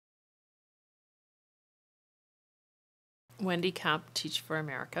Wendy Kopp, Teach for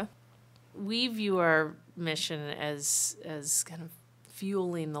America. We view our mission as kind of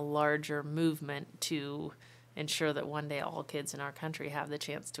fueling the larger movement to ensure that one day all kids in our country have the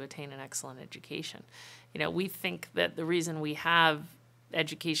chance to attain an excellent education. You know, we think that the reason we have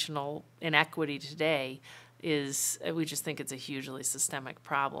educational inequity today is we just think it's a hugely systemic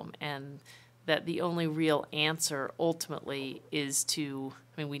problem, and that the only real answer ultimately is to,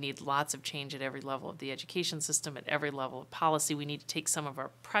 I mean, we need lots of change at every level of the education system, at every level of policy. We need to take some of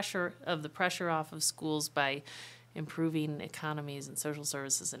the pressure off of schools by improving economies and social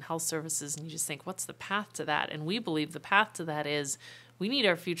services and health services. And you just think, what's the path to that? And we believe the path to that is we need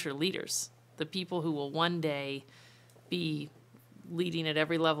our future leaders, the people who will one day be leading at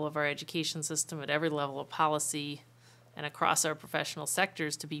every level of our education system, at every level of policy, and across our professional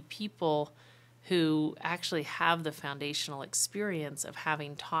sectors, to be people who actually have the foundational experience of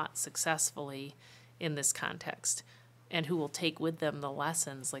having taught successfully in this context, and who will take with them the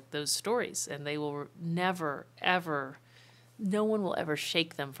lessons like those stories, and they will never, ever, no one will ever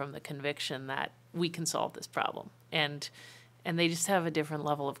shake them from the conviction that we can solve this problem. And they just have a different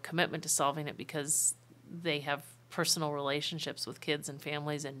level of commitment to solving it because they have personal relationships with kids and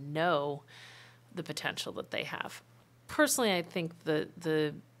families and know the potential that they have. Personally, I think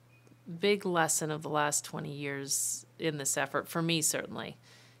the big lesson of the last 20 years in this effort, for me certainly,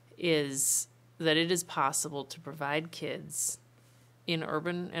 is that it is possible to provide kids in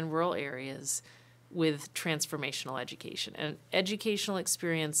urban and rural areas with transformational education, an educational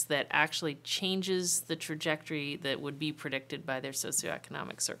experience that actually changes the trajectory that would be predicted by their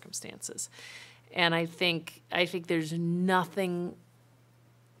socioeconomic circumstances. And I think there's nothing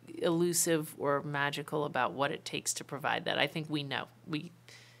elusive or magical about what it takes to provide that. I think we know. We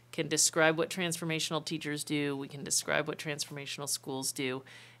can describe what transformational teachers do. We can describe what transformational schools do.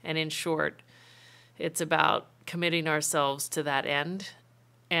 And in short, it's about committing ourselves to that end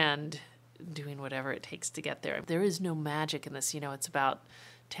and doing whatever it takes to get there. There is no magic in this. You know, it's about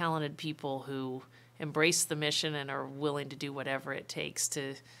talented people who embrace the mission and are willing to do whatever it takes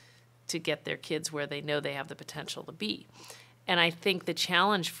to get their kids where they know they have the potential to be. And I think the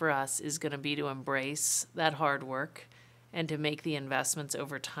challenge for us is going to be to embrace that hard work and to make the investments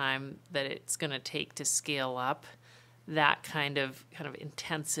over time that it's going to take to scale up that kind of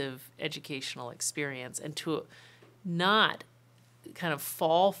intensive educational experience, and to not kind of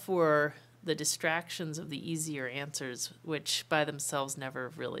fall for the distractions of the easier answers, which by themselves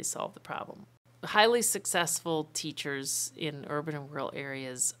never really solve the problem. Highly successful teachers in urban and rural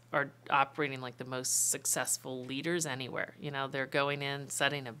areas are operating like the most successful leaders anywhere. You know, they're going in,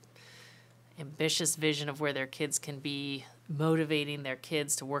 setting an ambitious vision of where their kids can be, motivating their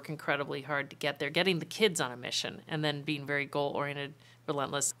kids to work incredibly hard to get there, getting the kids on a mission, and then being very goal-oriented,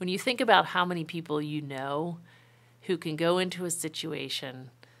 relentless. When you think about how many people you know who can go into a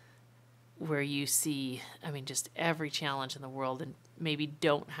situation where you see, I mean, just every challenge in the world and maybe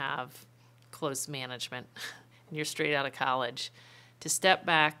don't have close management, and you're straight out of college, to step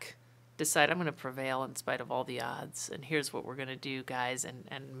back, decide I'm going to prevail in spite of all the odds, and here's what we're going to do, guys, and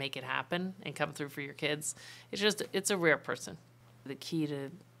make it happen and come through for your kids. It's a rare person. The key to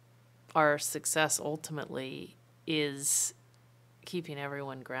our success ultimately is keeping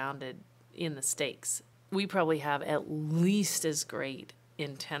everyone grounded in the stakes. We probably have at least as great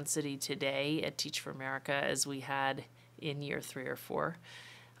intensity today at Teach for America as we had in year 3 or 4.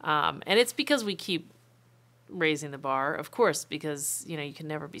 And it's because we keep raising the bar, of course, because, you know, you can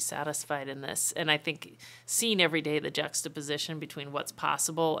never be satisfied in this. And I think seeing every day the juxtaposition between what's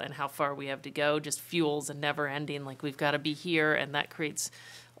possible and how far we have to go just fuels a never ending, like, we've got to be here, and that creates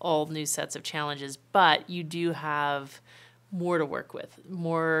all new sets of challenges. But you do have more to work with,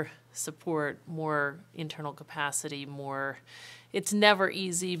 more support, more internal capacity, more. It's never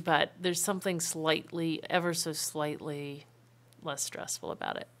easy, but there's something slightly, ever so slightly less stressful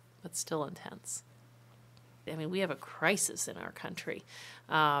about it, but still intense. I mean, we have a crisis in our country.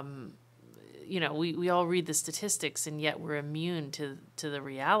 You know, we all read the statistics, and yet we're immune to the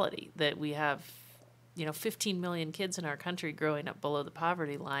reality that we have, 15 million kids in our country growing up below the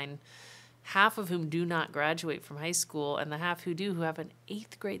poverty line, half of whom do not graduate from high school, and the half who do, who have an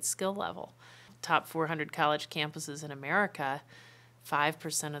 8th grade skill level. Top 400 college campuses in America,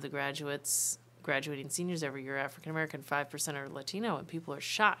 5% of the graduating seniors every year are African American, 5% are Latino, and people are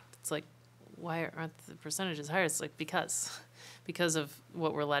shocked. It's like, why aren't the percentages higher? It's like, because of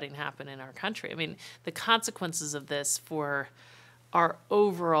what we're letting happen in our country. I mean, the consequences of this for our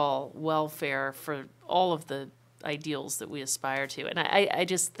overall welfare, for all of the ideals that we aspire to. And I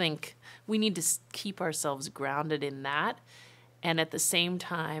just think we need to keep ourselves grounded in that, and at the same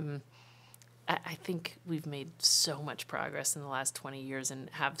time I think we've made so much progress in the last 20 years and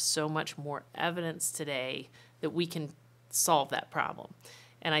have so much more evidence today that we can solve that problem.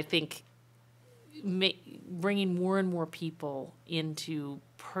 And I think bringing more and more people into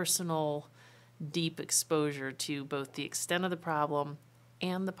personal, deep exposure to both the extent of the problem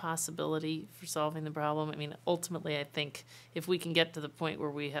and the possibility for solving the problem. I mean, ultimately, I think if we can get to the point where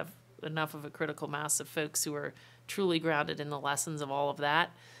we have enough of a critical mass of folks who are truly grounded in the lessons of all of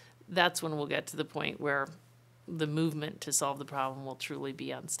that, that's when we'll get to the point where the movement to solve the problem will truly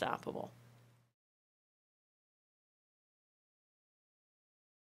be unstoppable.